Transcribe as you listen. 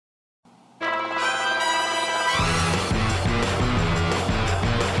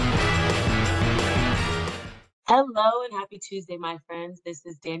Hello and happy Tuesday, my friends. This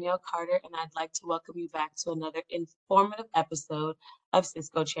is Danielle Carter, and I'd like to welcome you back to another informative episode of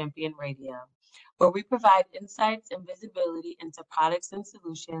Cisco Champion Radio, where we provide insights and visibility into products and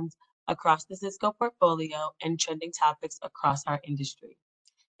solutions across the Cisco portfolio and trending topics across our industry.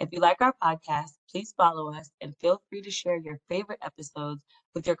 If you like our podcast, please follow us and feel free to share your favorite episodes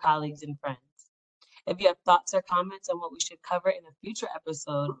with your colleagues and friends. If you have thoughts or comments on what we should cover in a future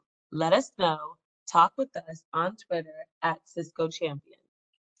episode, let us know. Talk with us on Twitter at Cisco Champion.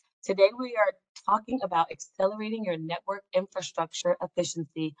 Today we are talking about accelerating your network infrastructure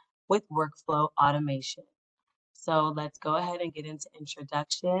efficiency with workflow automation. So let's go ahead and get into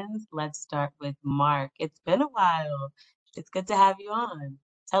introductions. Let's start with Mark. It's been a while. It's good to have you on.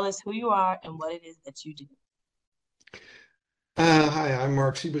 Tell us who you are and what it is that you do. Hi, I'm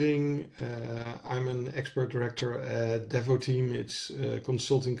Mark Siebering. I'm an expert director at Devoteam. It's a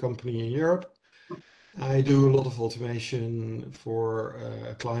consulting company in Europe. I do a lot of automation for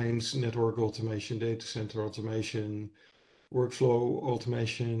clients, network automation, data center automation, workflow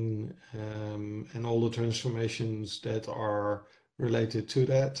automation, and all the transformations that are related to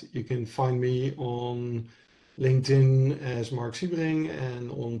that. You can find me on LinkedIn as Mark Siebering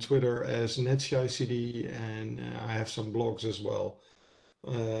and on Twitter as NetShyCD, and I have some blogs as well.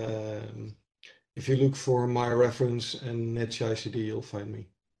 Um, if you look for my reference and NetShyCD, you'll find me.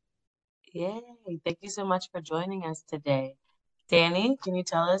 Yay. Thank you so much for joining us today. Danny, can you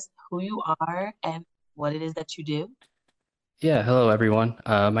tell us who you are and what it is that you do? Yeah, hello everyone.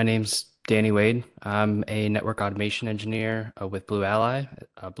 My name's Danny Wade. I'm a network automation engineer with Blue Ally.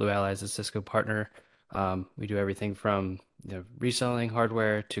 Blue Ally is a Cisco partner. We do everything from reselling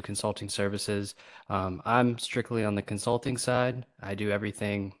hardware to consulting services. I'm strictly on the consulting side. I do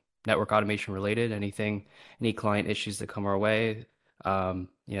everything network automation related, any client issues that come our way.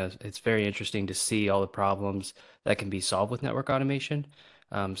 It's very interesting to see all the problems that can be solved with network automation.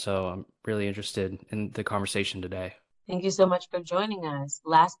 So I'm really interested in the conversation today. Thank you so much for joining us.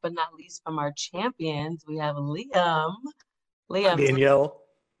 Last but not least, from our champions, we have Liam. Hi, Liam, Danielle.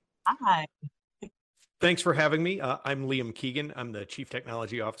 hi. Thanks for having me. I'm Liam Keegan. I'm the Chief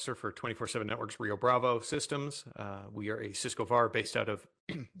Technology Officer for 24/7 Networks Rio Bravo Systems. We are a Cisco VAR based out of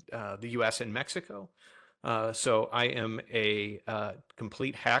the US and Mexico. So I am a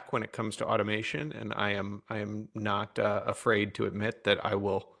complete hack when it comes to automation, and I am not afraid to admit that I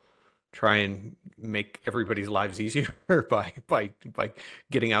will try and make everybody's lives easier by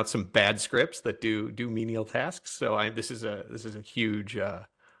getting out some bad scripts that do menial tasks. So this is a huge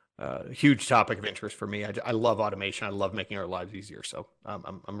topic of interest for me. I love automation. I love making our lives easier. So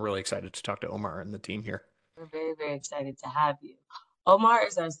I'm really excited to talk to Omar and the team here. We're very, very excited to have you. Omar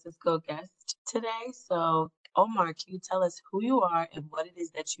is our Cisco guest today. So, Omar, can you tell us who you are and what it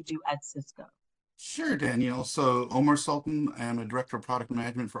is that you do at Cisco? Sure, Danielle. So Omar Sultan, I'm a director of product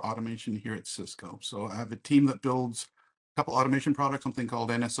management for automation here at Cisco. So I have a team that builds a couple automation products, something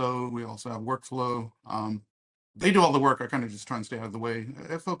called NSO. We also have workflow. They do all the work. I kind of just try and stay out of the way.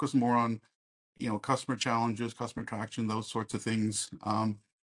 I focus more on, customer challenges, customer traction, those sorts of things.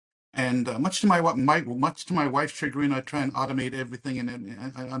 And much to my wife's chagrin, I try and automate everything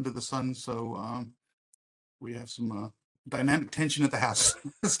under the sun. So we have some dynamic tension at the house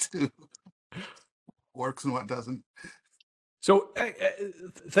as to works and what doesn't. So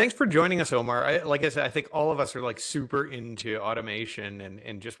thanks for joining us, Omar. Like I said, I think all of us are like super into automation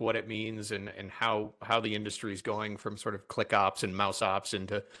and just what it means and how the industry is going from sort of click ops and mouse ops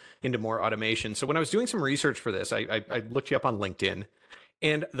into more automation. So when I was doing some research for this, I looked you up on LinkedIn,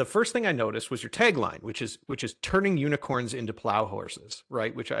 and the first thing I noticed was your tagline, which is turning unicorns into plow horses,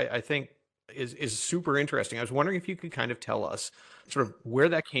 right? Which I think is super interesting. I was wondering if you could kind of tell us sort of where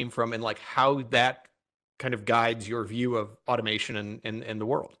that came from and like how that kind of guides your view of automation and the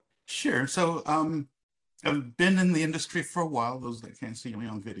world. Sure. So I've been in the industry for a while. Those that can't see me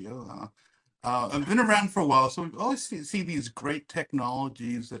on video, I've been around for a while. So we always see these great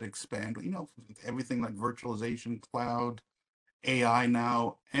technologies that expand. Everything like virtualization, cloud, AI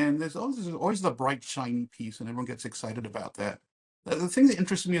now, and there's always the bright shiny piece, and everyone gets excited about that. The thing that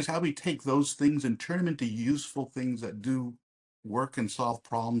interests me is how we take those things and turn them into useful things that do work and solve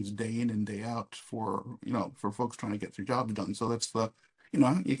problems day in and day out for folks trying to get their jobs done. So it's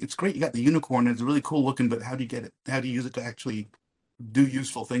great. You got the unicorn, and it's really cool looking, but how do you get it? How do you use it to actually do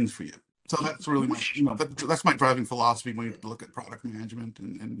useful things for you? So that's really that's my driving philosophy when you look at product management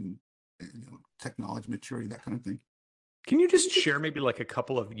and technology maturity, that kind of thing. Can you just share maybe like a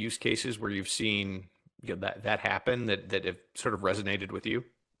couple of use cases where you've seen that happen that have sort of resonated with you?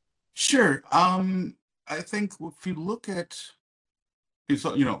 Sure. I think if you look at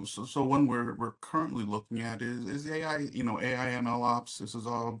So, so one we're currently looking at is AI, AI ML ops. This is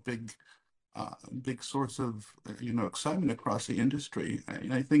all big source of, excitement across the industry.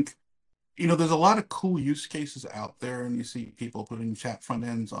 And I think, there's a lot of cool use cases out there, and you see people putting chat front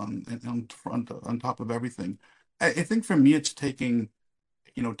ends on top of everything. I think for me, it's taking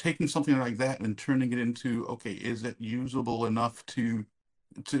something like that and turning it into, okay, is it usable enough to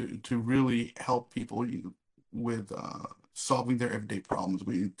really help people with solving their everyday problems.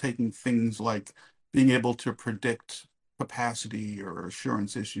 We taking things like being able to predict capacity or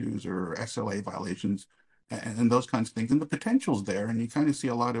assurance issues or SLA violations and those kinds of things. And the potential's there, and you kind of see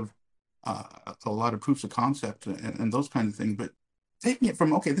uh, a lot of proofs of concept and those kinds of things. But taking it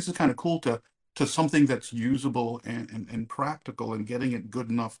from, okay, this is kind of cool to something that's usable and practical and getting it good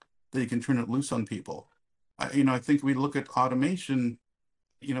enough that you can turn it loose on people. I think we look at automation,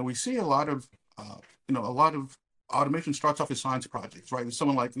 we see uh, a lot of automation starts off as science projects, right? There's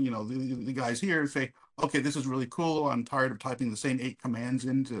someone like, the guys here say, okay, this is really cool. I'm tired of typing the same 8 commands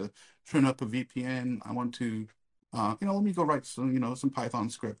in to turn up a VPN. I want to, let me go write some Python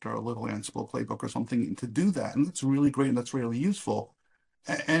script or a little Ansible playbook or something to do that. And that's really great and that's really useful.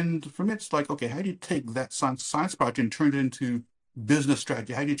 And for me, it's like, okay, how do you take that science project and turn it into business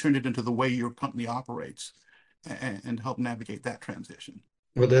strategy? How do you turn it into the way your company operates and help navigate that transition?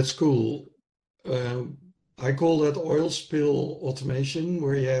 Well, that's cool. Um, I call that oil spill automation,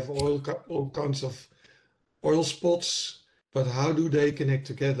 where you have all kinds of oil spots, but how do they connect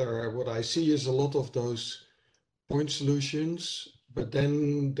together? What I see is a lot of those point solutions, but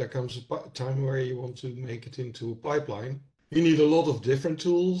then there comes a time where you want to make it into a pipeline. You need a lot of different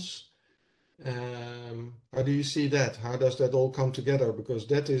tools. How do you see that? How does that all come together? Because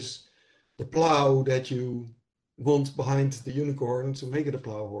that is the plow that you want behind the unicorn to make it a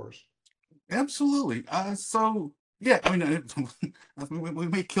plow horse. Absolutely. So yeah, I mean, we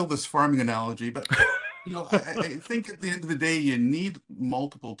may kill this farming analogy, but I think at the end of the day, you need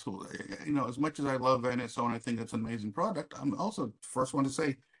multiple tools. As much as I love NSO and I think it's an amazing product, I'm also the first one to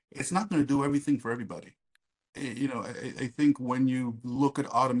say it's not going to do everything for everybody. I think when you look at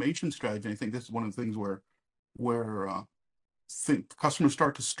automation strategy, I think this is one of the things where think customers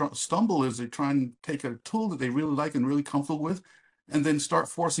start to stumble is they try and take a tool that they really like and really comfortable with, and then start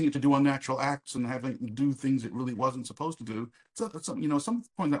forcing it to do unnatural acts and having it do things it really wasn't supposed to do. So at some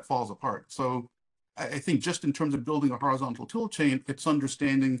point that falls apart. So I think just in terms of building a horizontal tool chain, it's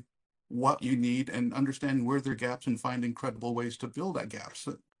understanding what you need and understanding where there are gaps and finding credible ways to fill that gap.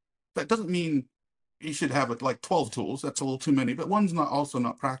 So that doesn't mean you should have it like 12 tools. That's a little too many, but one's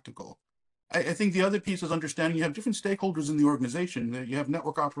not practical. I think the other piece is understanding you have different stakeholders in the organization. You have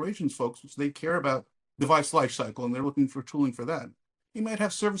network operations folks, which they care about device lifecycle, and they're looking for tooling for that. You might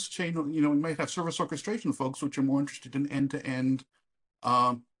have service chain, you might have service orchestration folks, which are more interested in end-to-end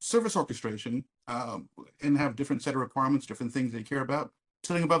service orchestration and have different set of requirements, different things they care about.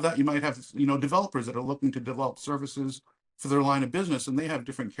 Sitting above that, you might have developers that are looking to develop services for their line of business, and they have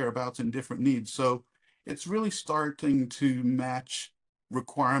different care abouts and different needs. So it's really starting to match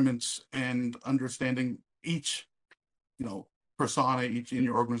requirements and understanding each persona each in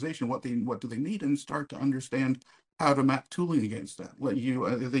your organization what do they need and start to understand how to map tooling against that.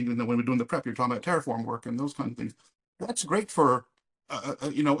 I think when we're doing the prep, you're talking about Terraform work and those kind of things. That's great for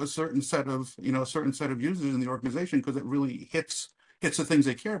a certain set of users in the organization because it really hits the things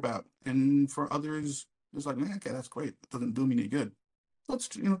they care about. And for others, it's like, man, okay, that's great. It doesn't do me any good. So it's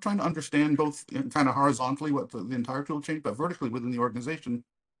trying to understand both kind of horizontally what the entire tool chain, but vertically within the organization,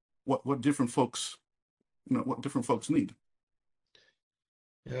 what different folks need.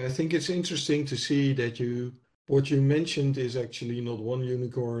 Yeah, I think it's interesting to see that what you mentioned is actually not one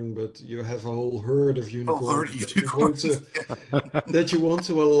unicorn, but you have a whole herd of unicorns that you want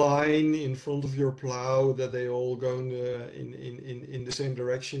to align in front of your plow, that they all go in the same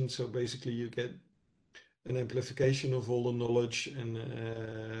direction. So basically, you get an amplification of all the knowledge and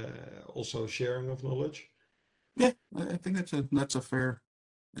also sharing of knowledge. Yeah, I think that's a fair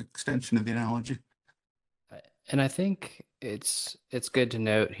extension of the analogy. And I think it's good to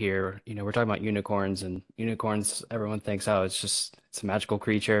note here, we're talking about unicorns, and unicorns, everyone thinks, oh, it's a magical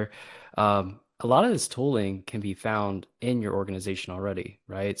creature. A lot of this tooling can be found in your organization already,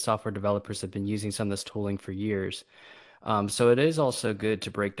 right? Software developers have been using some of this tooling for years. So it is also good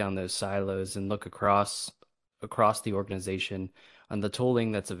to break down those silos and look across the organization on the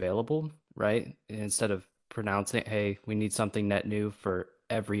tooling that's available, right? Instead of pronouncing, hey, we need something net new for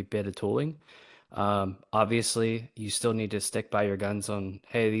every bit of tooling. Obviously, you still need to stick by your guns on,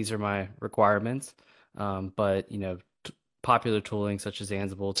 hey, these are my requirements. But popular tooling such as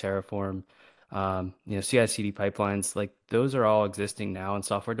Ansible, Terraform, CI/CD pipelines, like those are all existing now in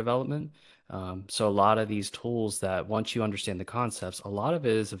software development. So a lot of these tools that once you understand the concepts, a lot of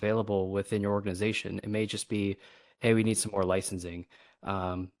it is available within your organization. It may just be, hey, we need some more licensing.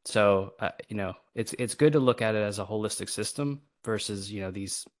 It's good to look at it as a holistic system versus,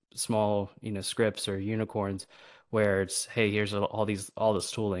 these small, scripts or unicorns where it's, hey, here's all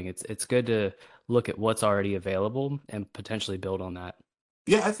this tooling. It's good to look at what's already available and potentially build on that.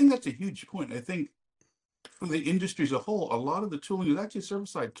 Yeah, I think that's a huge point. I think for the industry as a whole, a lot of the tooling is actually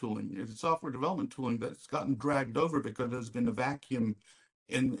server-side tooling. It's software development tooling that's gotten dragged over because there's been a vacuum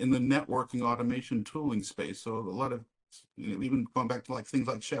in the networking automation tooling space. So a lot of, even going back to like things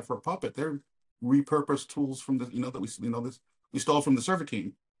like Chef or Puppet, they're repurposed tools from the, that we stole from the server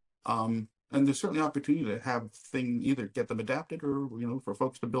team. And there's certainly opportunity to have either get them adapted or, for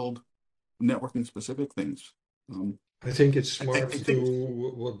folks to build networking specific things. I think it's I smart to think,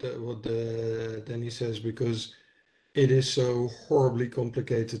 Danny says, because it is so horribly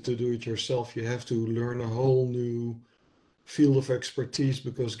complicated to do it yourself. You have to learn a whole new field of expertise,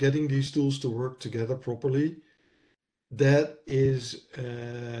 because getting these tools to work together properly, that is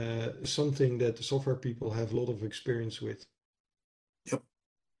something that the software people have a lot of experience with. yep.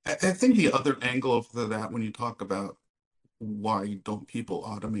 I think the other angle of that, when you talk about why don't people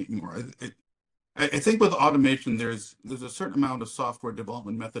automate more, I think with automation, there's a certain amount of software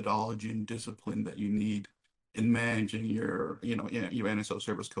development methodology and discipline that you need in managing your, your NSO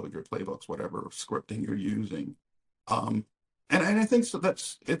service code, your playbooks, whatever scripting you're using. And I think so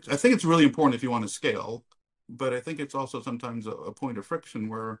that's it. I think it's really important if you want to scale, but I think it's also sometimes a point of friction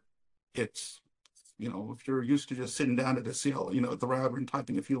where it's, if you're used to just sitting down at a CL, at the router and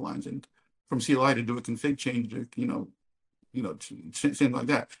typing a few lines and from CLI to do a config change, something like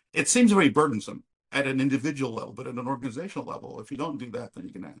that. It seems very burdensome at an individual level, but at an organizational level, if you don't do that, then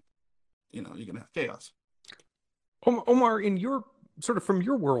you're gonna have chaos. Omar, in your from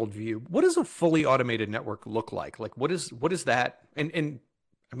your worldview, what does a fully automated network look like? Like, what is that? And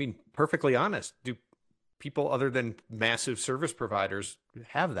I mean, perfectly honest, do people other than massive service providers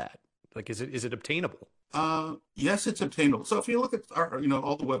have that? Like, is it obtainable? Yes, it's obtainable. So if you look at our,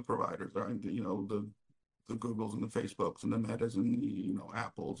 all the web providers, right, the Googles and the Facebooks and the Metas and the,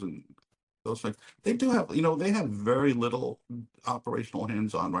 Apples and those things, they do have, they have very little operational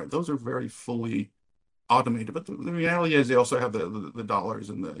hands-on, right? Those are very fully automated, but the reality is they also have the dollars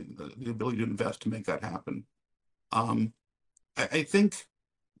and the ability to invest to make that happen. I think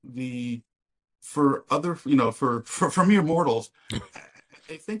for other, for mere mortals,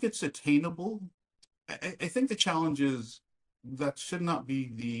 I think it's attainable. I think the challenge is that should not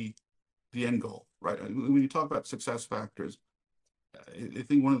be the end goal, right? When you talk about success factors, I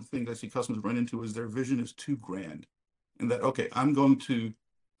think one of the things I see customers run into is their vision is too grand, and that, okay, I'm going to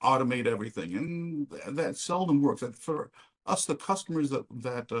automate everything, and that seldom works. That for us, the customers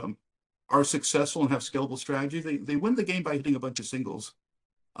that are successful and have scalable strategies, they win the game by hitting a bunch of singles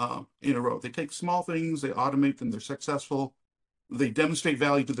in a row. They take small things, they automate them, they're successful. They demonstrate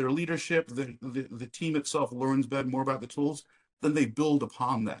value to their leadership. The team itself learns more about the tools. Then they build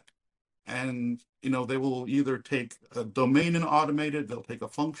upon that. And, they will either take a domain and automate it, they'll take a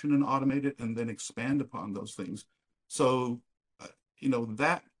function and automate it, and then expand upon those things. So,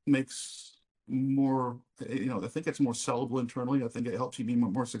 that makes more, I think it's more sellable internally. I think it helps you be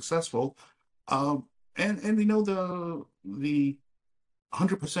more successful. And the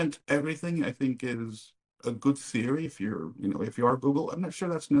 100% everything, I think, is a good theory if if you are Google. I'm not sure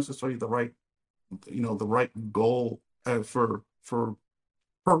that's necessarily the right goal for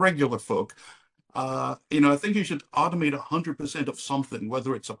regular folk. I think you should automate 100% of something,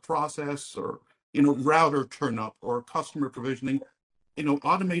 whether it's a process or router turn up or customer provisioning.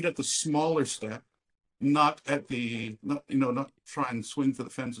 Automate at the smaller step, not try and swing for the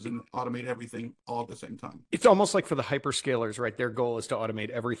fences and automate everything all at the same time. It's almost like for the hyperscalers, right? Their goal is to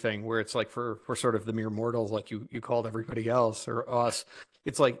automate everything, where it's like for sort of the mere mortals, like you called everybody else or us.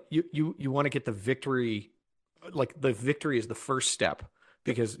 It's like you want to get the victory, like the victory is the first step,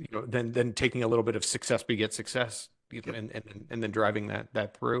 because then taking a little bit of success begets success, and then driving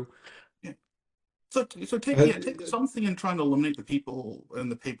that through. Yeah. So take something and trying to eliminate the people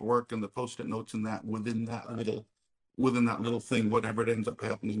and the paperwork and the post-it notes and that within that little thing, whatever it ends up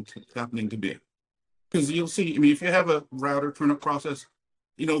happening to be. Because you'll see, I mean, if you have a router turn up process,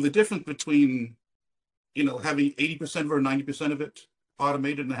 the difference between having 80% or 90% of it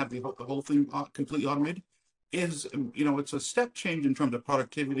automated and have the whole thing completely automated is, it's a step change in terms of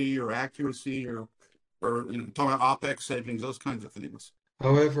productivity or accuracy or talking about OpEx savings, those kinds of things.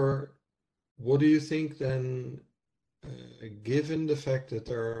 However, what do you think then, given the fact that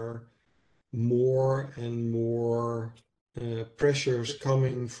there are more and more pressures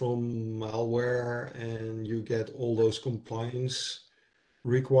coming from malware, and you get all those compliance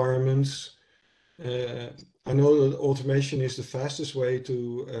requirements. I know that automation is the fastest way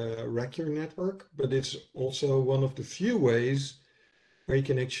to wreck your network, but it's also one of the few ways where you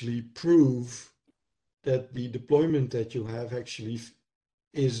can actually prove that the deployment that you have actually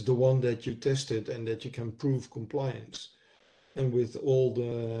is the one that you tested and that you can prove compliance. And with all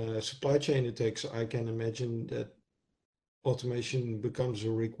the supply chain attacks, I can imagine that automation becomes a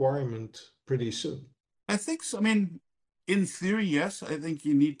requirement pretty soon. I think so. I mean, in theory, yes. I think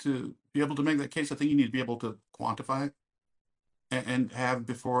you need to be able to make that case. I think you need to be able to quantify it and have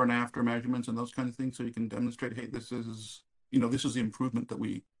before and after measurements and those kinds of things, so you can demonstrate, hey, this is, this is the improvement that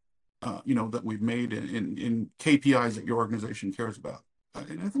that we've made in KPIs that your organization cares about.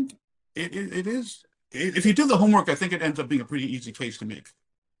 And I think it is. If you do the homework, I think it ends up being a pretty easy case to make,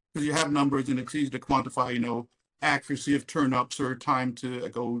 because you have numbers and it's easy to quantify, accuracy of turnups or time to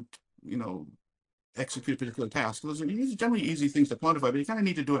go, execute a particular task. Those are generally easy things to quantify, but you kind of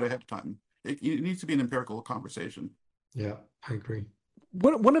need to do it ahead of time. It needs to be an empirical conversation. Yeah, I agree.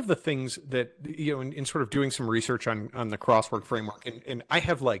 One of the things that, in sort of doing some research on the Crosswork framework, and I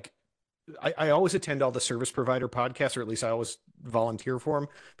have I always attend all the service provider podcasts, or at least I always volunteer for them,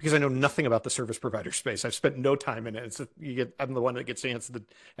 because I know nothing about the service provider space. I've spent no time in it. I'm the one that gets to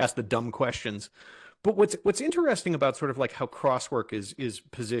ask the dumb questions. But what's interesting about sort of like how Crosswork is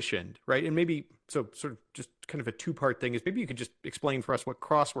positioned, right? And maybe sort of just kind of a two-part thing is, maybe you could just explain for us what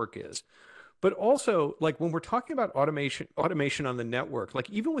Crosswork is. But also, like, when we're talking about automation on the network, like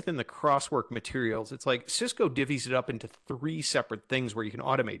even within the Crosswork materials, it's like Cisco divvies it up into three separate things where you can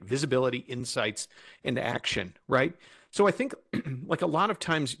automate: visibility, insights, and action, right? So I think like a lot of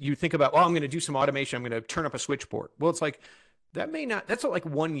times you think about, I'm going to do some automation, I'm going to turn up a switchboard. Well, it's like that's like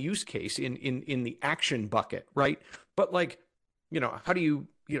one use case in the action bucket, right? But like, how do you,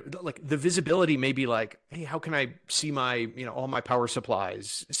 like the visibility may be like, hey, how can I see my, all my power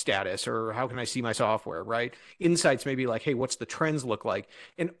supplies status, or how can I see my software, right? Insights may be like, hey, what's the trends look like?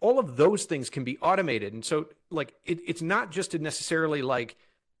 And all of those things can be automated. And so like, it's not just necessarily like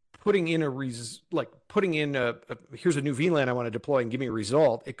putting in here's a new VLAN I want to deploy and give me a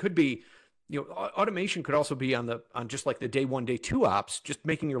result. It could be, automation could also be on just like the day one, day two ops, just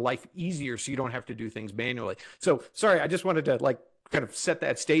making your life easier so you don't have to do things manually. So sorry, I just wanted to like kind of set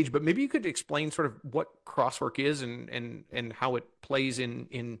that stage, but maybe you could explain sort of what Crosswork is and how it plays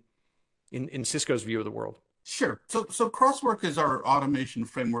in Cisco's view of the world. Sure. So Crosswork is our automation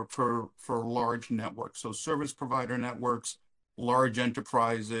framework for large networks. So service provider networks, large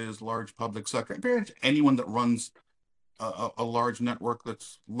enterprises, large public sector, pretty much anyone that runs a large network that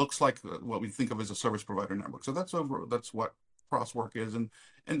looks like what we think of as a service provider network. So that's what Crosswork is.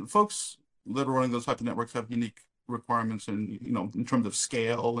 And folks that are running those types of networks have unique requirements and, in terms of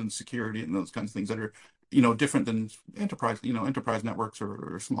scale and security and those kinds of things that are, different than enterprise networks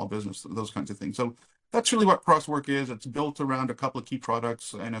or small business, those kinds of things. So that's really what Crosswork is. It's built around a couple of key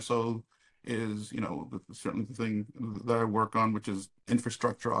products. NSO is, certainly the thing that I work on, which is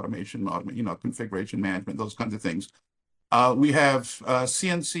infrastructure automation, configuration management, those kinds of things. We have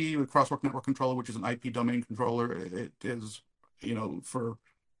CNC with Crosswork Network Controller, which is an IP domain controller. It is,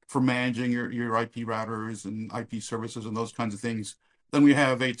 for managing your IP routers and IP services and those kinds of things. Then we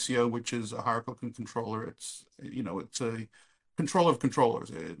have HCO, which is a hierarchical controller. It's a controller of controllers.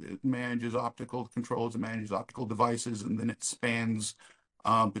 It manages optical controls, it manages optical devices, and then it spans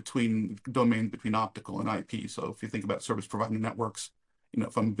between optical and IP. So if you think about service provider networks,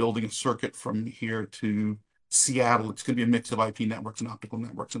 if I'm building a circuit from here to Seattle, it's going to be a mix of IP networks and optical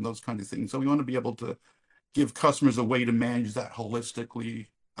networks and those kinds of things. So we want to be able to give customers a way to manage that holistically,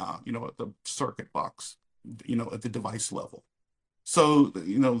 at the circuit box, at the device level. So,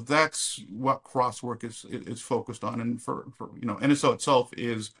 that's what Crosswork is focused on. And for NSO itself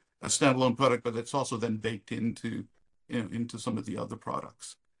is a standalone product, but it's also then baked into some of the other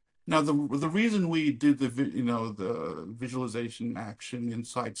products. Now, the reason we did the visualization, action,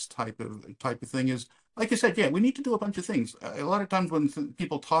 insights type of thing is, like I said, yeah, we need to do a bunch of things. A lot of times when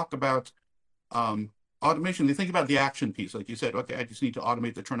people talk about automation, they think about the action piece, like you said. Okay, I just need to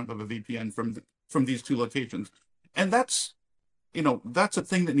automate the turnup of a VPN from these two locations, and that's a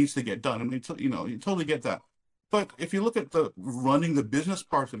thing that needs to get done. I mean, you totally get that. But if you look at the running the business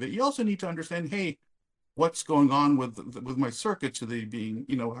parts of it, you also need to understand, hey, what's going on with my circuits? Are they being,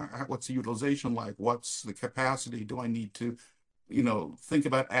 what's the utilization like? What's the capacity? Do I need to, think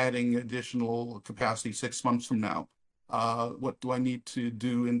about adding additional capacity 6 months from now? What do I need to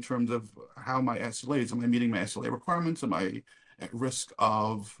do in terms of how my SLAs? Am I meeting my SLA requirements? Am I at risk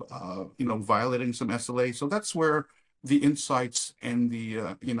of, violating some SLA. So that's where the insights and the,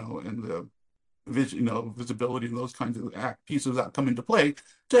 and the visibility and those kinds of pieces that come into play.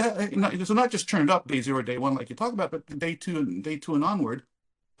 So not just turned up day 0, day 1, like you talk about, but day two and onward.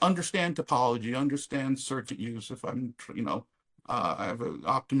 Understand topology, understand circuit use. If I'm, I have an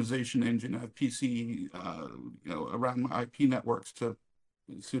optimization engine, I have PC, around my IP networks to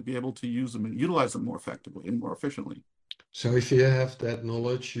be able to use them and utilize them more effectively and more efficiently. So if you have that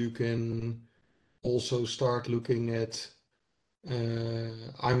knowledge, you can also start looking at,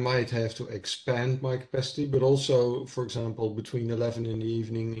 I might have to expand my capacity, but also, for example, between 11 in the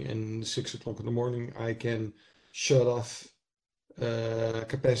evening and 6 o'clock in the morning, I can shut off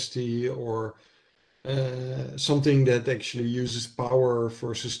capacity or something that actually uses power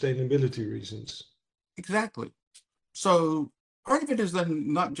for sustainability reasons. Exactly. So part of it is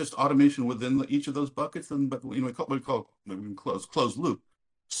then not just automation within each of those buckets, but we call closed loop.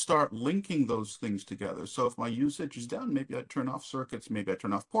 Start linking those things together. So if my usage is down, maybe I turn off circuits, maybe I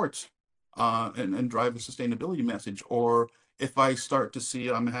turn off ports, and drive a sustainability message. Or if I start to see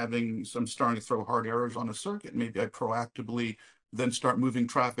I'm starting to throw hard errors on a circuit, maybe I proactively then start moving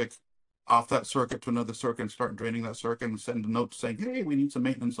traffic off that circuit to another circuit and start draining that circuit and send a note saying, hey, we need some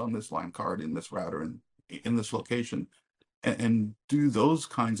maintenance on this line card in this router and in this location. And do those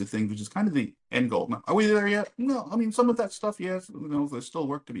kinds of things, which is kind of the end goal. Now, are we there yet? No, I mean, some of that stuff, yes, there's still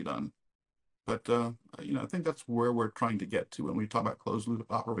work to be done. But, I think that's where we're trying to get to when we talk about closed loop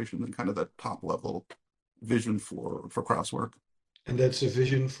operations and kind of the top level vision for Crosswork. And that's a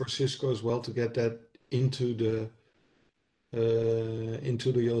vision for Cisco as well, to get that into the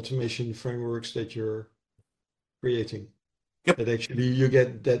automation frameworks that you're creating. Yep. That actually you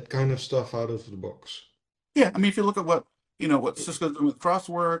get that kind of stuff out of the box. Yeah, I mean, if you look at what Cisco's doing with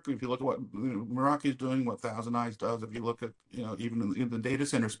Crosswork, if you look at what Meraki's doing, what Thousand Eyes does, if you look at even in the data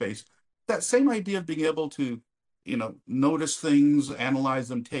center space, that same idea of being able to notice things, analyze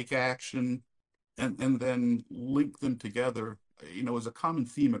them, take action, and then link them together, is a common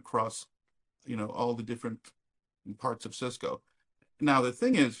theme across all the different parts of Cisco. Now the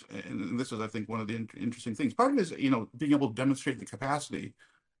thing is, and this is I think one of the interesting things, part of it is being able to demonstrate the capacity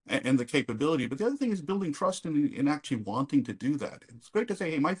and the capability. But the other thing is building trust in actually wanting to do that. It's great to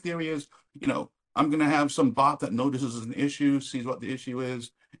say, hey, my theory is, I'm going to have some bot that notices an issue, sees what the issue is,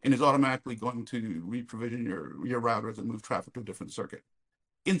 and is automatically going to re-provision your routers and move traffic to a different circuit.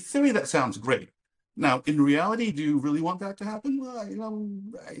 In theory, that sounds great. Now, in reality, do you really want that to happen? Well,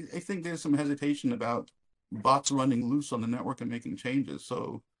 I think there's some hesitation about bots running loose on the network and making changes.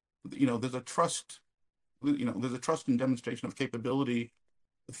 So, there's a trust, and demonstration of capability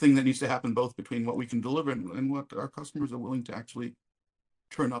thing that needs to happen both between what we can deliver and what our customers are willing to actually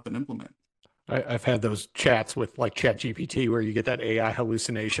turn up and implement. I've had those chats with like ChatGPT where you get that AI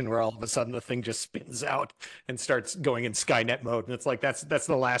hallucination where all of a sudden the thing just spins out and starts going in Skynet mode, and it's like that's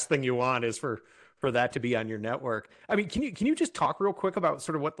the last thing you want is for that to be on your network. I mean, can you just talk real quick about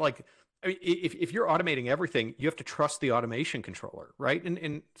sort of what, like, I mean, if you're automating everything, you have to trust the automation controller, right?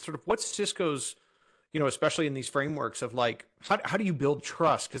 And sort of what's Cisco's, especially in these frameworks of like, how do you build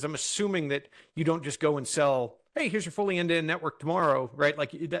trust? Because I'm assuming that you don't just go and sell, hey, here's your fully end-to-end network tomorrow, right?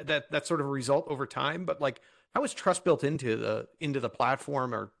 Like that's sort of a result over time. But like, how is trust built into the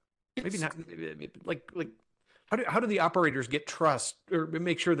platform, or maybe not? Like how do the operators get trust or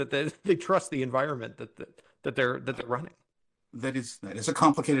make sure that they trust the environment that they're running? That is a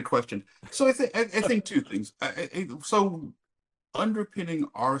complicated question. So I think two things. So underpinning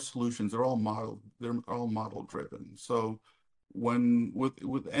our solutions, they're all model driven. So when with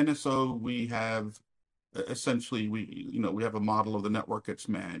NSO, we have essentially we have a model of the network it's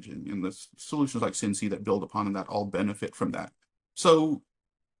managing, and the solutions like Cincy that build upon and that all benefit from that. So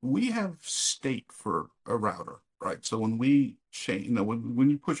we have state for a router, right? So when we change, when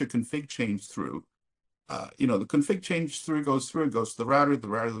you push a config change through, the config change goes to the router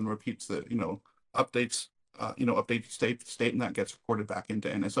then repeats the updates state, and that gets reported back into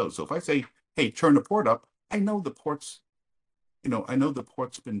NSO. So if I say, hey, turn the port up, I know the port's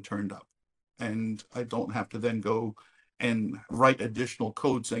been turned up, and I don't have to then go and write additional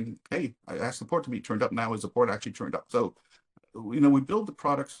code saying, hey, I asked the port to be turned up, now is the port actually turned up? So we build the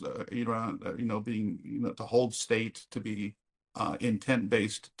products around being to hold state, to be intent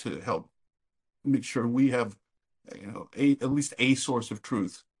based, to help make sure we have at least a source of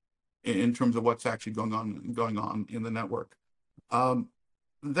truth in terms of what's actually going on in the network.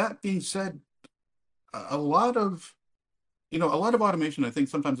 That being said, a lot of automation, I think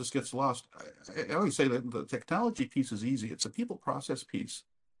sometimes this gets lost. I always say that the technology piece is easy. It's a people process piece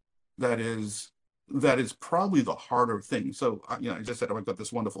that is that is probably the harder thing. So, I just said, I've got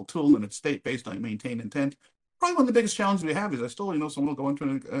this wonderful tool and it's state-based, I maintain intent. Probably one of the biggest challenges we have is I still, someone will go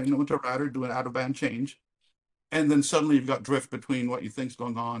into a router, do an out-of-band change, and then suddenly you've got drift between what you think's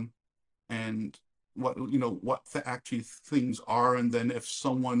going on and what actually things are. And then if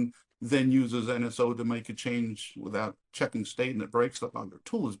someone then uses NSO to make a change without checking state and it breaks, their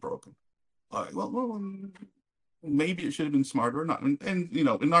tool is broken. Well, maybe it should have been smarter or not. And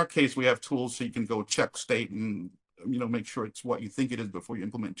in our case, we have tools so you can go check state and make sure it's what you think it is before you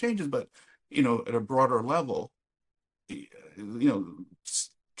implement changes. But at a broader level,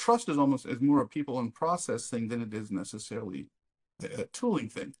 trust is more a people and process thing than it is necessarily a tooling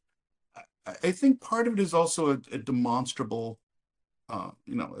thing. I think part of it is also a demonstrable,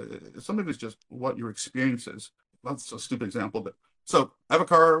 some of it's just what your experience is. That's a stupid example, but so I have a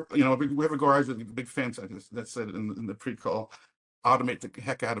car, we have a garage with a big fence. That said in the pre-call, automate the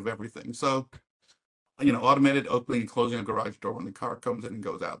heck out of everything. So, automated opening and closing a garage door when the car comes in and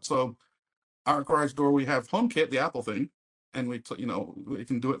goes out. So our garage door, we have HomeKit, the Apple thing, and we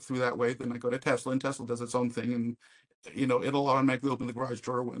can do it through that way. Then I go to Tesla, and Tesla does its own thing, and it'll automatically open the garage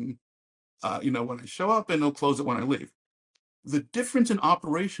door when when I show up, and it'll close it when I leave. The difference in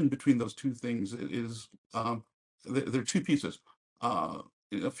operation between those two things is there are two pieces.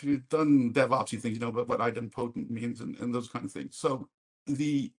 If you've done DevOpsy things, you know what idempotent means and those kind of things. So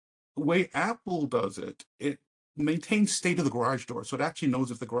the way Apple does it, it maintains state of the garage door, so it actually knows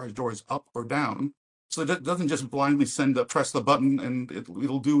if the garage door is up or down. So it doesn't just blindly press the button and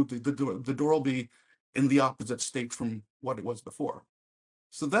it'll do the door will be in the opposite state from what it was before.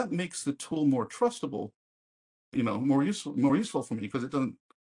 So that makes the tool more trustable, more useful for me because it doesn't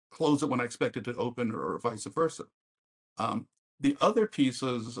close it when I expect it to open or vice versa. The other piece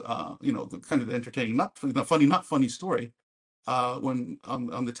is, the kind of entertaining, not funny story. When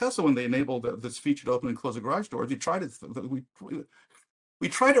on the Tesla, when they enabled this feature to open and close the garage doors, we tried it. We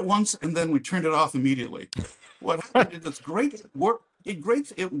tried it once and then we turned it off immediately. What happened is it's great.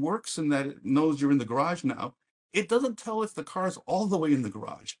 It works in that it knows you're in the garage now. It doesn't tell if the car is all the way in the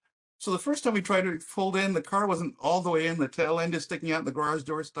garage. So the first time we tried to fold in, the car wasn't all the way in. The tail end is sticking out. The garage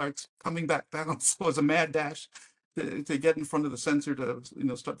door starts coming back down. So it was a mad dash to get in front of the sensor to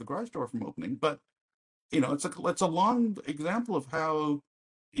stop the garage door from opening. But it's a long example of how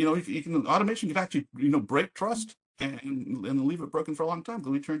automation can actually break trust and leave it broken for a long time.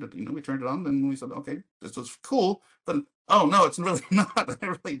 Because we turned it on and we said, okay, this is cool, but oh no, it's really not. I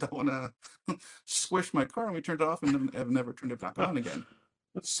really don't want to squish my car, and we turned it off and have never turned it back on again.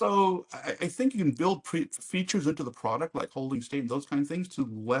 So I think you can build features into the product like holding state and those kind of things to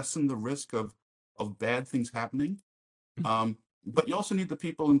lessen the risk of bad things happening. But you also need the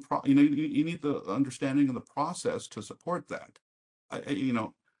people you need the understanding of the process to support that.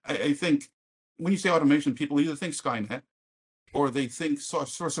 I think when you say automation, people either think Skynet or they think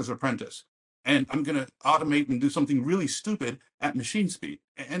Sorcerer's Apprentice. And I'm going to automate and do something really stupid at machine speed.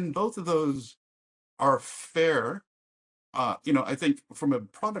 And both of those are fair. I think from a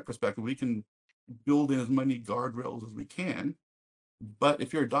product perspective, we can build in as many guardrails as we can. But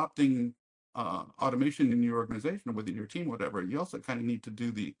if you're adopting automation in your organization or within your team, whatever, you also kind of need to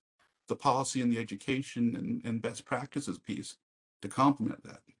do the policy and the education and best practices piece to complement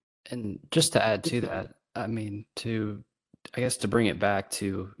that. And just to add to that, I mean, I guess to bring it back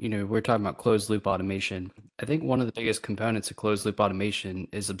to, we're talking about closed loop automation. I think one of the biggest components of closed loop automation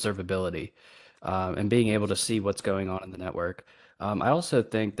is observability, and being able to see what's going on in the network. I also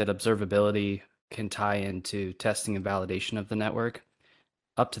think that observability can tie into testing and validation of the network.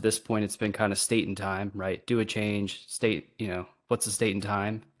 Up to this point, it's been kind of state and time, right? Do a change, state, what's the state and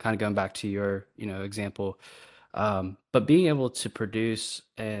time? Kind of going back to your, example. But being able to produce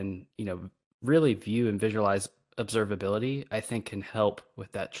and, really view and visualize observability, I think can help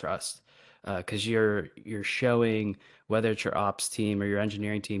with that trust. Because you're showing, whether it's your ops team or your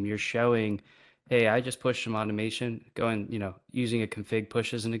engineering team, you're showing, hey, I just pushed some automation, using a config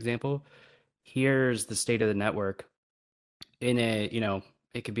push as an example. Here's the state of the network in a,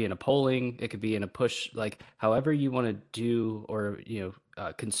 it could be in a polling, it could be in a push, like however you want to do or,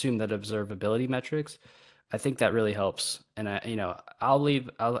 consume that observability metrics. I think that really helps. And I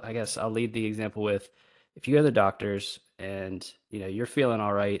guess I'll lead the example with, if you go to the doctors and, you're feeling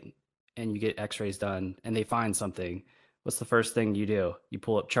all right and you get x-rays done and they find something, what's the first thing you do? You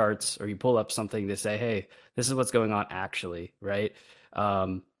pull up charts or you pull up something to say, hey, this is what's going on actually, right?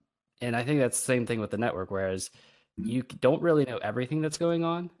 And I think that's the same thing with the network, whereas you don't really know everything that's going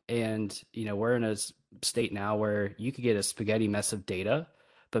on. And, we're in a state now where you could get a spaghetti mess of data,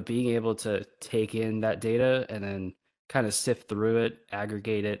 but being able to take in that data and then kind of sift through it,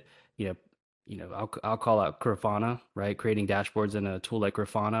 aggregate it, I'll call out Grafana, right? Creating dashboards in a tool like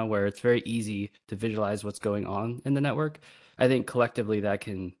Grafana, where it's very easy to visualize what's going on in the network. I think collectively that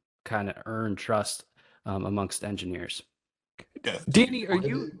can kind of earn trust amongst engineers. Yeah, Danny, are I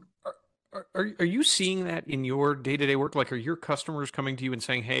you do. are you seeing that in your day-to-day work? Like, are your customers coming to you and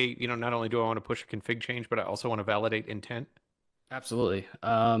saying, "Hey, not only do I want to push a config change, but I also want to validate intent"? Absolutely.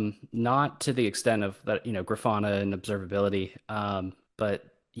 Not to the extent of that, Grafana and observability. But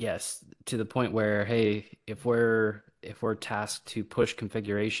yes, to the point where, hey, if we're tasked to push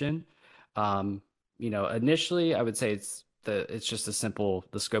configuration, um, initially I would say it's just a simple,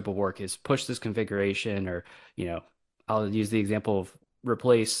 the scope of work is push this configuration, or, you know, I'll use the example of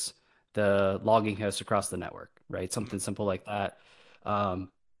replace the logging host across the network, right? Something simple like that. Um,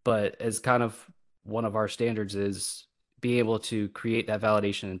 but as kind of one of our standards is be able to create that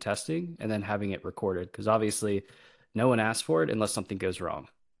validation and testing and then having it recorded, because obviously no one asks for it unless something goes wrong.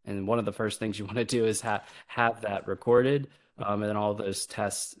 And one of the first things you want to do is have that recorded, and then all those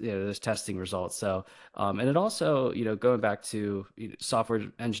tests, those testing results. So, and it also, going back to software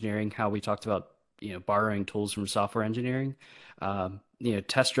engineering, how we talked about, borrowing tools from software engineering,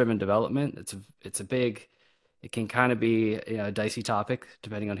 test-driven development. It's a big, it can kind of be a dicey topic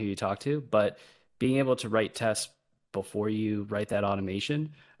depending on who you talk to, but being able to write tests before you write that automation,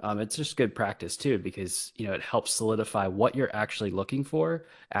 it's just good practice too, because it helps solidify what you're actually looking for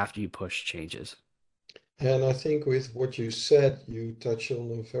after you push changes. And I think with what you said, you touch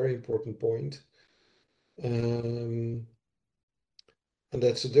on a very important point. Um, and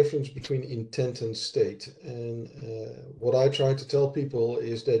that's the difference between intent and state. And what I try to tell people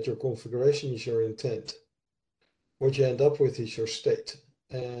is that your configuration is your intent. What you end up with is your state.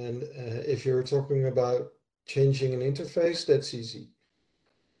 And if you're talking about changing an interface, that's easy.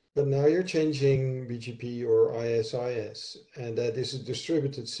 But now you're changing BGP or ISIS, and that is a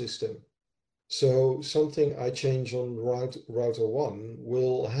distributed system. So something I change on router 1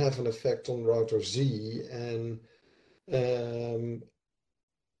 will have an effect on router Z, and um,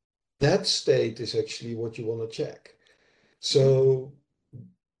 that state is actually what you want to check. So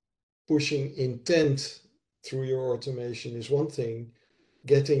pushing intent through your automation is one thing.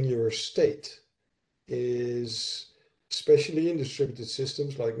 Getting your state is, especially in distributed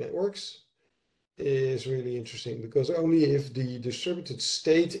systems like networks, is really interesting, because only if the distributed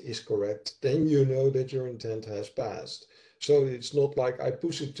state is correct, then you know that your intent has passed. So it's not like I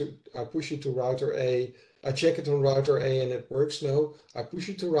push it to router A, I check it on router A and it works. No, I push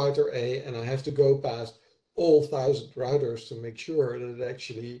it to router A and I have to go past all 1,000 routers to make sure that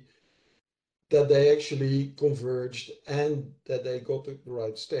they actually converged and that they got the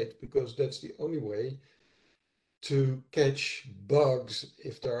right state, because that's the only way to catch bugs.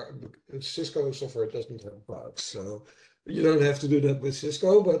 If there are, Cisco software doesn't have bugs, so you don't have to do that with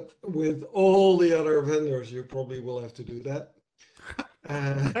Cisco, but with all the other vendors, you probably will have to do that.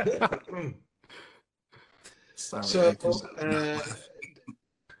 sorry, So I just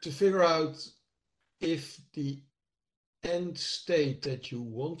to figure out if the end state that you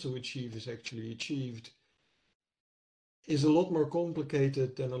want to achieve is actually achieved is a lot more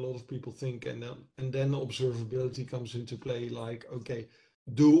complicated than a lot of people think. And then observability comes into play, like, okay,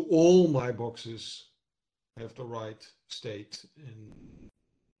 do all my boxes have the right state? And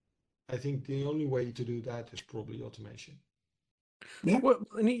I think the only way to do that is probably automation. yeah. Well,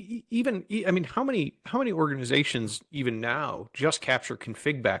 and I mean, how many organizations even now just capture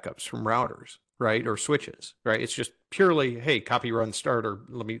config backups from routers, right, or switches, right? It's just purely, hey, copy run start, or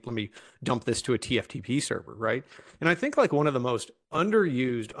let me dump this to a TFTP server, right? And I think like one of the most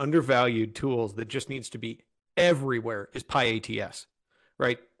underused, undervalued tools that just needs to be everywhere is PyATS,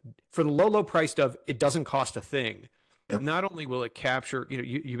 right? For the low price of it doesn't cost a thing. Yep. Not only will it capture,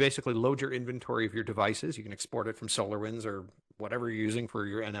 you basically load your inventory of your devices. You can export it from SolarWinds or whatever you're using for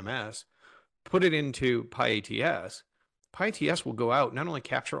your NMS, put it into PyATS. PyATS will go out, not only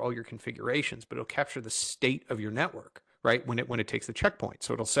capture all your configurations, but it'll capture the state of your network, right? When it takes the checkpoint.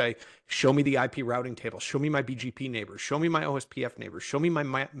 So it'll say, show me the IP routing table, show me my BGP neighbors, show me my OSPF neighbors, show me my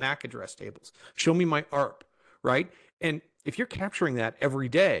MAC address tables, show me my ARP, right? And if you're capturing that every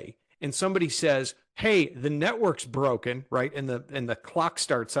day and somebody says, hey, the network's broken, right? And the clock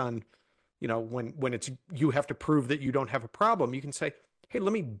starts on, when it's, you have to prove that you don't have a problem, you can say, hey,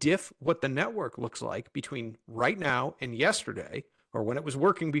 let me diff what the network looks like between right now and yesterday, or when it was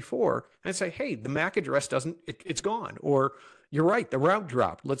working before, and say, hey, the MAC address it's gone, or you're right, the route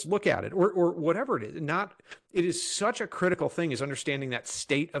dropped, let's look at it, or whatever it is. It is such a critical thing, is understanding that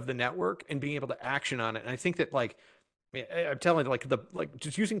state of the network and being able to action on it. And I think that, like, mean, I'm telling you, like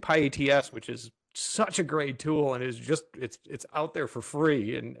just using PyATS, which is such a great tool and is just it's out there for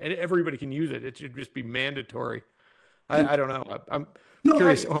free and everybody can use it. It should just be mandatory. I don't know. I'm No,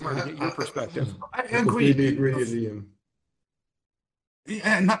 curious, Omar, to get your perspective. I I agree. completely agree, Liam.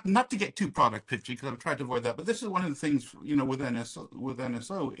 And not to get too product pitchy, because I've tried to avoid that, but this is one of the things, with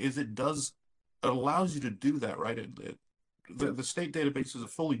NSO is it allows you to do that, right? The state databases are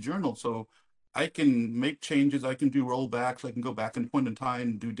fully journaled, so I can make changes, I can do rollbacks, I can go back and point in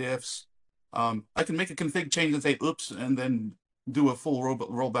time, do diffs. I can make a config change and say oops, and then do a full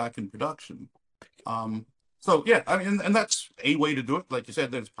rollback in production. So yeah, I mean, and that's a way to do it. Like you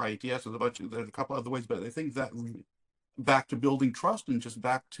said, there's PyATS, there's a couple other ways, but I think that back to building trust and just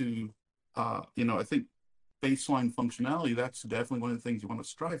back to, I think baseline functionality, that's definitely one of the things you want to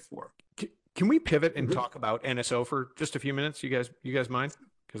strive for. Can we pivot and talk about NSO for just a few minutes? You guys mind?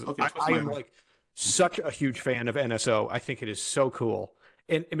 Because Okay, I am like such a huge fan of NSO. I think it is so cool.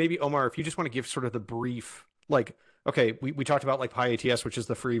 And maybe Omar, if you just want to give sort of the brief, like, okay, we talked about like PyATS, which is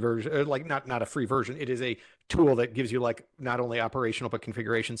the free version, like not a free version. It is a tool that gives you like not only operational but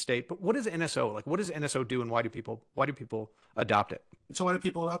configuration state. But what is NSO? Like, what does NSO do, and why do people adopt it? So why do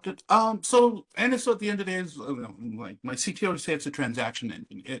people adopt it? So NSO at the end of the day is, like my CTO would say, it's a transaction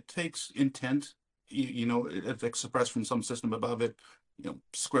engine. It takes intent, it's expressed from some system above it,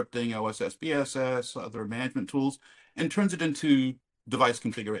 scripting, OSS, BSS, other management tools, and turns it into device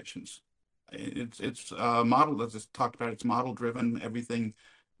configurations. It's model, as I talked about, it's model driven. Everything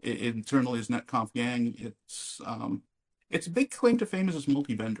internally is netconf gang. Its big claim to fame is it's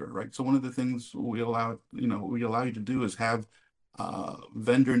multi-vendor, right? So one of the things we allow you to do is have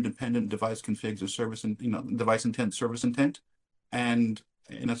vendor independent device configs or service and device intent, service intent, and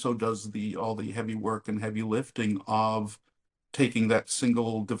NSO does all the heavy work and heavy lifting of taking that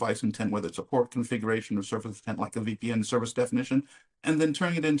single device intent, whether it's a port configuration or service intent, like a VPN service definition, and then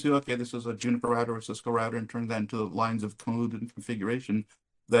turning it into, okay, this is a Juniper router or a Cisco router, and turning that into lines of code and configuration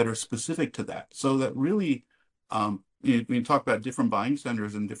that are specific to that. So that really, when you talk about different buying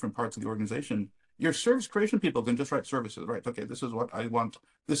centers in different parts of the organization, your service creation people can just write services, right? Okay, this is what I want.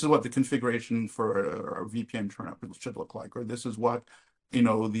 This is what the configuration for a VPN turnup should look like, or this is what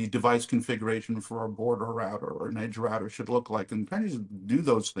the device configuration for a border router or an edge router should look like, and kind of just do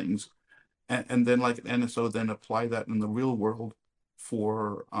those things, and then like NSO then apply that in the real world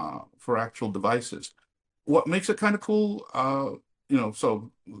for actual devices. What makes it kind of cool,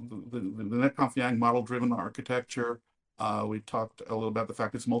 so the netconf yang model driven architecture. We talked a little about the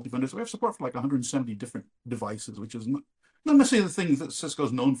fact it's multi-vendor. So we have support for like 170 different devices, which is not necessarily the things that Cisco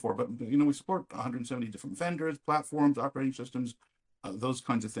is known for, but we support 170 different vendors, platforms, operating systems, those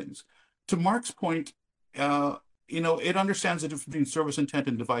kinds of things. To Mark's point, it understands the difference between service intent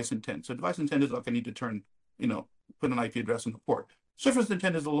and device intent. So device intent is, okay, I need to put an IP address in the port. Service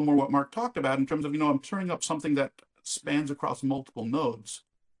intent is a little more what Mark talked about in terms of, I'm turning up something that spans across multiple nodes.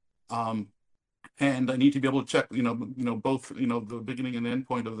 And I need to be able to check, both, the beginning and end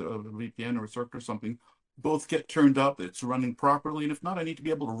point of the VPN or a circuit or something, both get turned up, it's running properly. And if not, I need to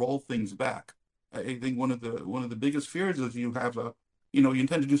be able to roll things back. I think one of the biggest fears is you have you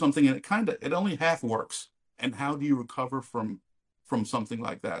intend to do something and it only half works. And how do you recover from something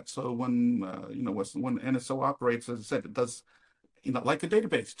like that? So when NSO operates, as I said, it does, like a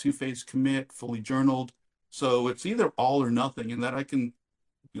database, two-phase commit, fully journaled. So it's either all or nothing, and that I can,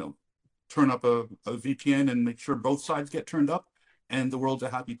 turn up a VPN and make sure both sides get turned up and the world's a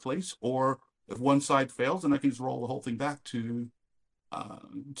happy place. Or if one side fails, then I can just roll the whole thing back to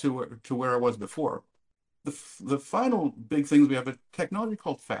where I was before. The final big things, we have a technology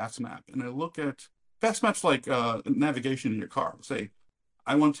called FastMap, and I look at FastMap's like navigation in your car. Say,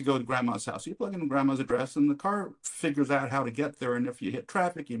 I want to go to grandma's house. You plug in grandma's address, and the car figures out how to get there. And if you hit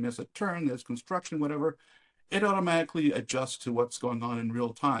traffic, you miss a turn, there's construction, whatever, it automatically adjusts to what's going on in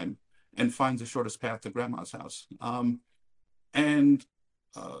real time and finds the shortest path to grandma's house. NSO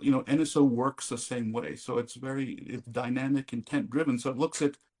works the same way. So it's dynamic, intent driven. So it looks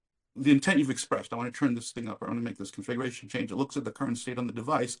at the intent you've expressed. I want to turn this thing up. I want to make this configuration change. It looks at the current state on the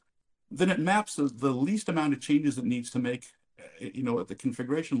device. Then it maps the least amount of changes it needs to make, at the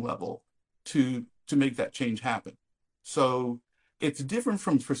configuration level to make that change happen. So it's different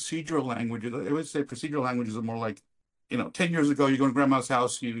from procedural languages. I would say procedural languages are more like, 10 years ago, you go to grandma's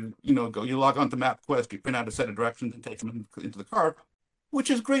house, you log on to MapQuest, you print out a set of directions and take them into the car, which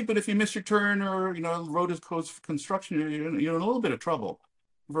is great. But if you miss your turn or, the road is closed for construction, you're in a little bit of trouble.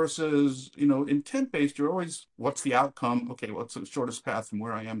 Versus, intent-based, you're always, what's the outcome? Okay, what's the shortest path from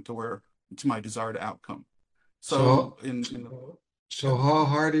where I am to my desired outcome? So how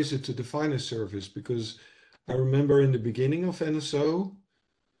hard is it to define a service? Because I remember in the beginning of NSO,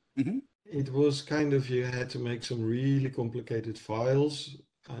 Hmm. it was kind of you had to make some really complicated files.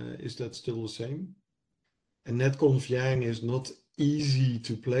 Is that still the same? And netconf Yang is not easy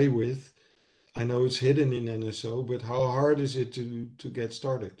to play with. I know it's hidden in NSO, but how hard is it to get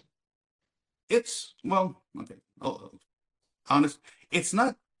started? It's, well, okay, honest, it's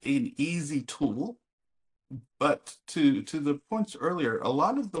not an easy tool, but to the points earlier, a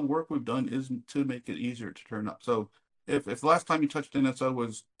lot of the work we've done is to make it easier to turn up. So if the last time you touched NSO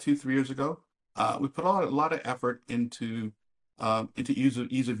was 2, 3 years ago, we put a lot of effort into ease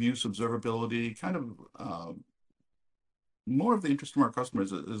of use, observability, kind of more of the interest from our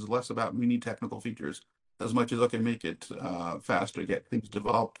customers is less about we need technical features as much as okay, make it faster, get things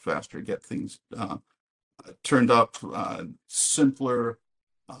developed faster, get things turned up, simpler,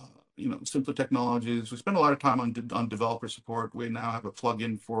 simpler technologies. We spend a lot of time on developer support. We now have a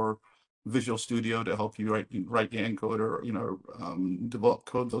plugin for Visual Studio to help you write Yang code or develop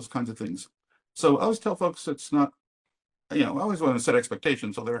code, those kinds of things. So I always tell folks it's not. I always want to set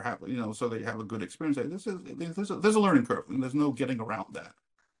expectations so they're happy, so they have a good experience. There's a learning curve, and there's no getting around that.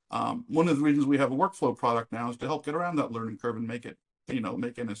 One of the reasons we have a workflow product now is to help get around that learning curve and make it,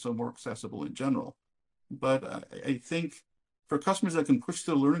 make NSO more accessible in general. But I think for customers that can push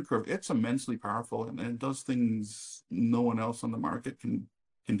the learning curve, it's immensely powerful and it does things no one else on the market can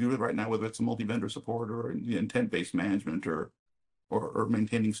do it right now, whether it's a multi-vendor support or intent-based management or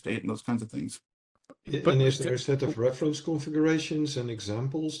maintaining state and those kinds of things. But And is there a set of reference configurations and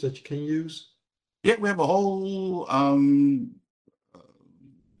examples that you can use? Yeah, we have a whole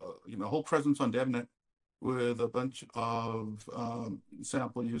whole presence on DevNet with a bunch of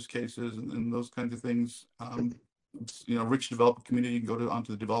sample use cases and those kinds of things. Rich developer community, you can go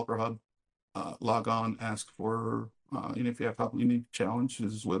onto the developer hub, log on, ask for, if you have any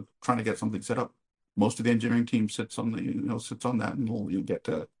challenges with trying to get something set up. Most of the engineering team sits on that, and you'll get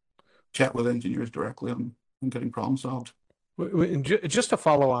to chat with engineers directly on getting problems solved. Just to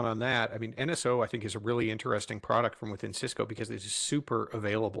follow on that, I mean, NSO, I think, is a really interesting product from within Cisco because it's super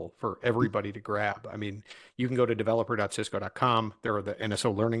available for everybody to grab. I mean, you can go to developer.cisco.com. There are the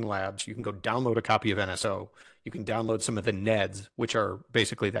NSO Learning Labs. You can go download a copy of NSO. You can download some of the NEDs, which are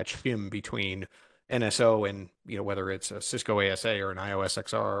basically that shim between NSO and, whether it's a Cisco ASA or an iOS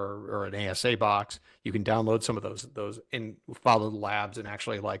XR or an ASA box. You can download some of those and follow the labs and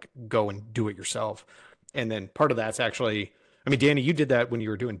actually like go and do it yourself. And then part of that's actually, I mean, Danny, you did that when you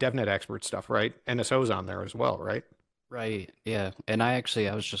were doing DevNet expert stuff, right? NSO's on there as well, right? Right. Yeah. And I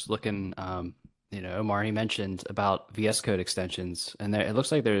was just looking, Omar, he mentioned about VS Code extensions, and it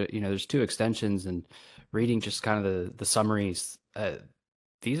looks like there's two extensions, and reading just kind of the summaries,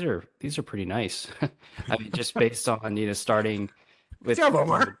 these are pretty nice. I mean, just based on, starting Good with, job,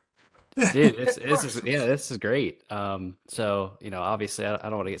 Omar. dude, this is great. So, obviously I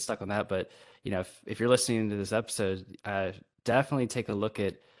don't want to get stuck on that, but if you're listening to this episode, definitely take a look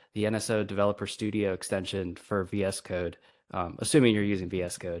at the NSO Developer Studio extension for VS Code, assuming you're using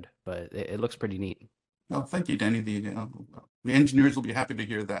VS Code, but it looks pretty neat. Oh, thank you, Danny. The engineers will be happy to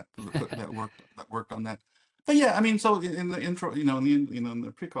hear that worked on that. But yeah, I mean, so in the intro, in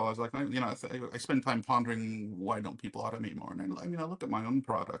the pre-call, I was like, I spend time pondering why don't people automate more, and I look at my own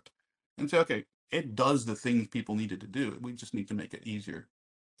product and say, okay, it does the things people needed to do. We just need to make it easier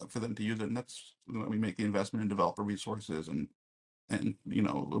for them to use it, and that's when we make the investment in developer resources and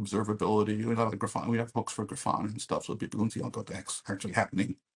observability. We have Grafana, we have hooks for Grafana and stuff, so people can see what's actually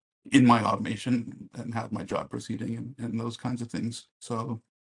happening in my automation and have my job proceeding and those kinds of things. So,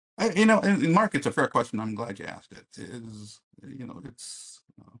 and Mark, it's a fair question. I'm glad you asked it. It's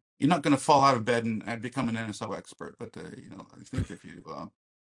you're not going to fall out of bed and become an NSO expert, but I think if you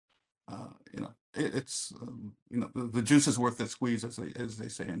the juice is worth the squeeze, as they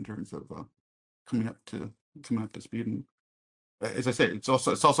say, in terms of coming up to speed. And as I say, it's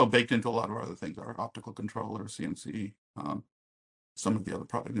also baked into a lot of our other things, our optical controller, CNC, some of the other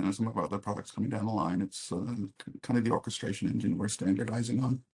products, some of our other products coming down the line. It's kind of the orchestration engine we're standardizing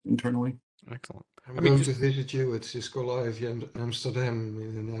on internally. Excellent. I'm going to visit you at Cisco Live in Amsterdam,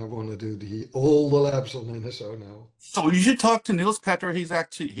 and I want to do all the labs on NSO now. So you should talk to Niels Petter.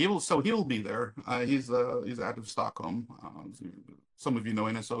 He'll be there. He's out of Stockholm. Some of you know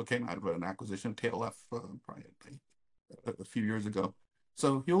NSO came out of an acquisition of TLF probably a few years ago.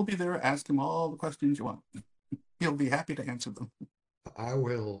 So he'll be there. Ask him all the questions you want. He'll be happy to answer them. I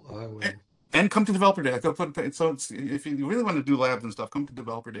will. And come to Developer Day. If you really want to do labs and stuff, come to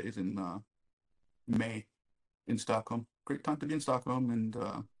Developer Days in May in Stockholm. Great time to be in Stockholm, and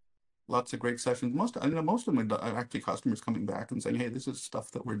lots of great sessions. Most of them are actually customers coming back and saying, "Hey, this is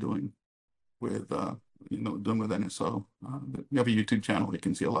stuff that we're doing with doing with NSO. We have a YouTube channel where you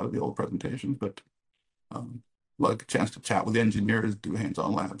can see a lot of the old presentations, but like a chance to chat with engineers, do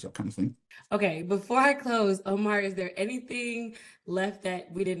hands-on labs, that kind of thing. Okay, before I close, Omar, is there anything left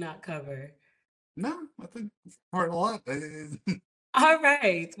that we did not cover? No, I think we've covered a lot. All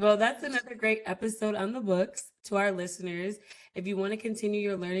right. Well, that's another great episode on the books. To our listeners, if you want to continue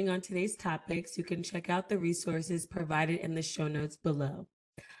your learning on today's topics, you can check out the resources provided in the show notes below.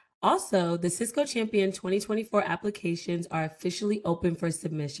 Also, the Cisco Champion 2024 applications are officially open for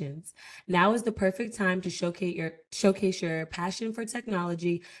submissions. Now is the perfect time to showcase your passion for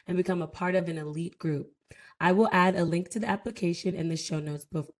technology and become a part of an elite group. I will add a link to the application in the show notes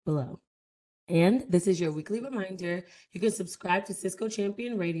below. And this is your weekly reminder. You can subscribe to Cisco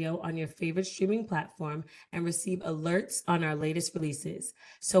Champion Radio on your favorite streaming platform and receive alerts on our latest releases.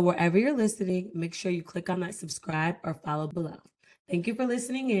 So wherever you're listening, make sure you click on that subscribe or follow below. Thank you for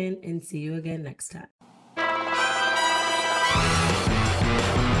listening in, and see you again next time.